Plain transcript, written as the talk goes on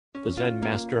The Zen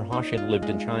master Hoshin lived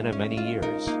in China many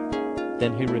years.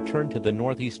 Then he returned to the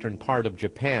northeastern part of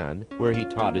Japan, where he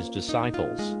taught his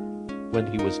disciples. When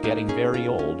he was getting very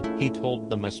old, he told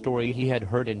them a story he had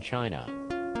heard in China.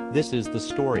 This is the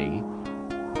story.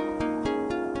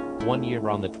 One year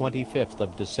on the 25th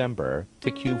of December,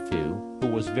 Takufu,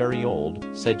 who was very old,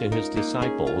 said to his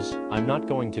disciples, "I'm not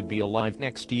going to be alive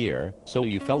next year, so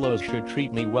you fellows should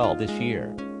treat me well this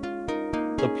year."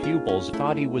 The pupils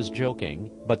thought he was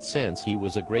joking, but since he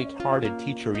was a great-hearted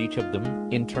teacher, each of them,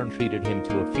 in turn, treated him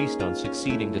to a feast on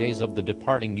succeeding days of the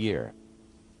departing year.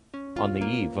 On the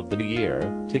eve of the new year,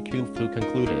 Takufu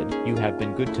concluded, "You have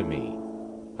been good to me.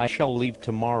 I shall leave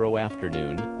tomorrow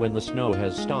afternoon, when the snow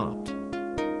has stopped."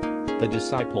 The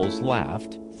disciples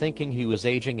laughed, thinking he was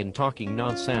aging and talking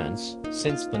nonsense,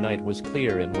 since the night was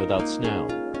clear and without snow.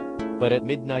 But at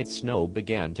midnight snow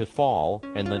began to fall,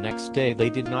 and the next day they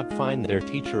did not find their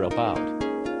teacher about.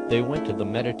 They went to the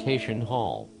meditation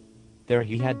hall. There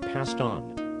he had passed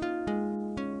on.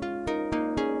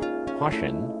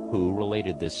 Hoshin, who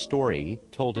related this story,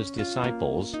 told his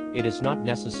disciples, "It is not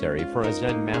necessary for a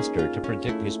Zen master to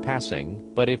predict his passing,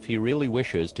 but if he really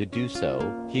wishes to do so,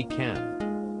 he can."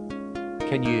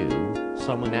 "Can you?"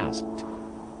 someone asked.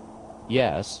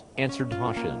 "Yes," answered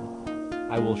Hoshin.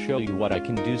 "I will show you what I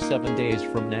can do 7 days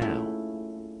from now."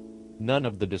 None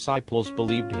of the disciples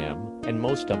believed him, and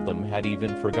most of them had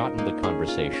even forgotten the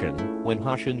conversation, when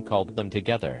Hoshin called them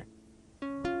together.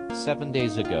 "7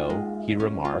 days ago," he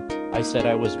remarked, "I said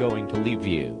I was going to leave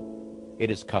you.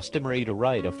 It is customary to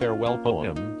write a farewell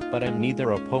poem, but I'm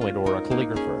neither a poet or a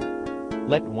calligrapher.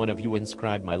 Let one of you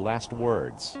inscribe my last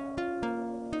words."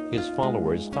 His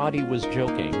followers thought he was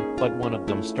joking, but one of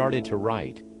them started to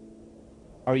write.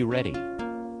 "Are you ready?"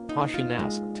 Hoshin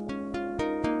asked.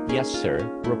 "Yes, sir,"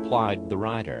 replied the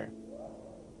writer.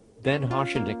 Then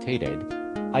Hoshin dictated,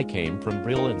 "I came from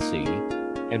brilliancy,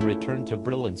 and returned to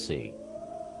brilliancy."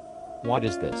 What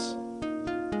is this?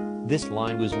 This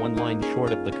line was one line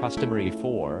short of the customary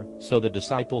 4, so the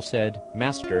disciple said,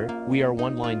 "Master, we are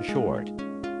one line short."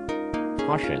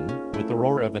 Hoshin, with the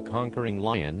roar of a conquering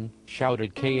lion,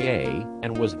 shouted "Ka!"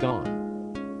 and was gone.